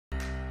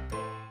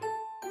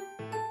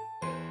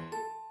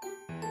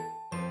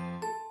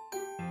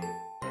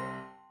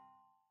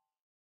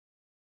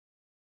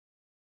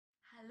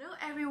Hello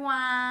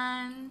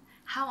everyone!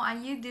 How are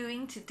you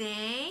doing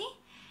today?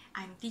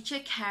 I'm teacher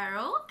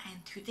Cayroh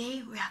and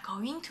today we are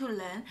going to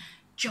learn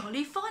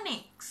Jolly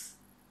Phonics.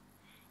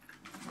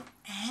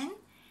 And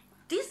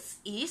this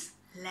is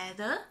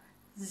letter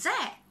Z.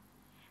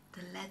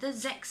 The letter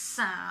Z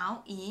sound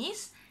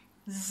is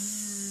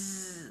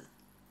Z.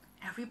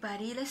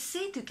 Everybody, let's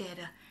say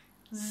together.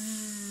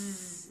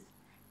 Z.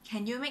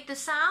 Can you make the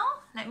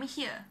sound? Let me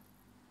hear.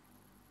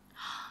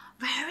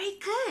 Very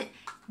good.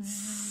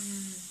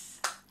 Z.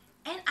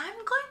 And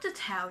I'm going to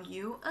tell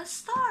you a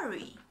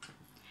story.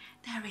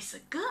 There is a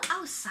girl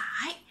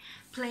outside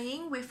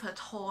playing with her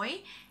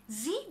toy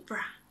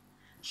zebra.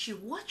 She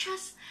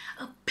watches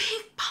a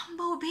big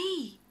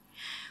bumblebee,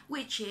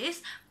 which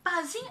is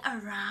buzzing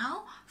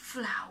around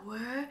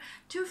flower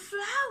to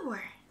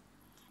flower.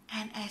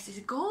 And as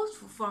it goes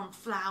from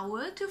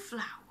flower to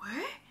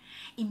flower,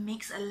 it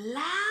makes a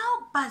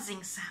loud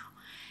buzzing sound.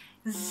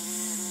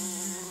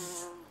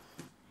 Zzz.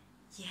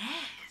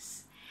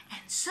 Yes.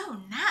 And so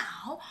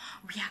now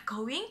we are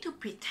going to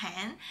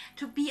pretend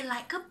to be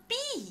like a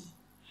bee.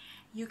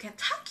 You can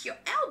tuck your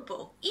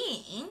elbow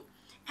in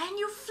and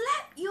you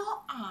flap your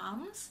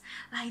arms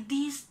like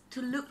this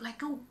to look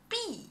like a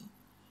bee.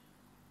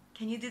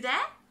 Can you do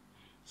that?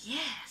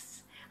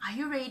 Yes. Are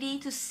you ready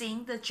to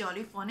sing the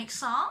Jolly Phonics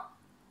song?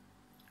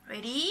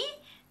 Ready?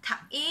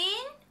 Tuck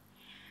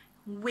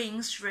in.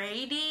 Wings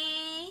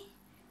ready.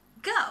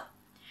 Go.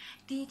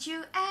 Did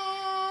you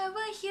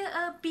ever hear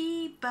a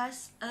bee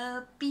buzz,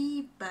 a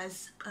bee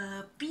buzz,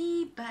 a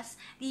bee buzz?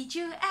 Did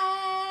you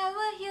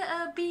ever hear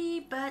a bee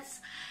buzz?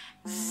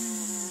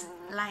 Zzz,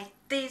 like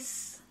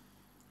this.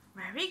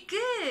 Very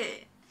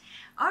good.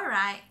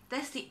 Alright,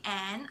 that's the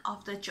end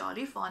of the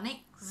Jolly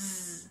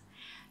Phonics.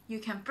 You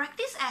can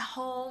practice at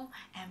home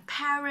and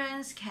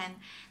parents can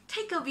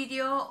take a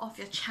video of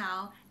your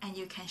child and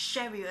you can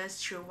share with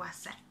us through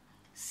WhatsApp.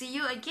 See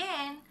you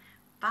again.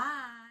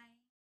 Bye.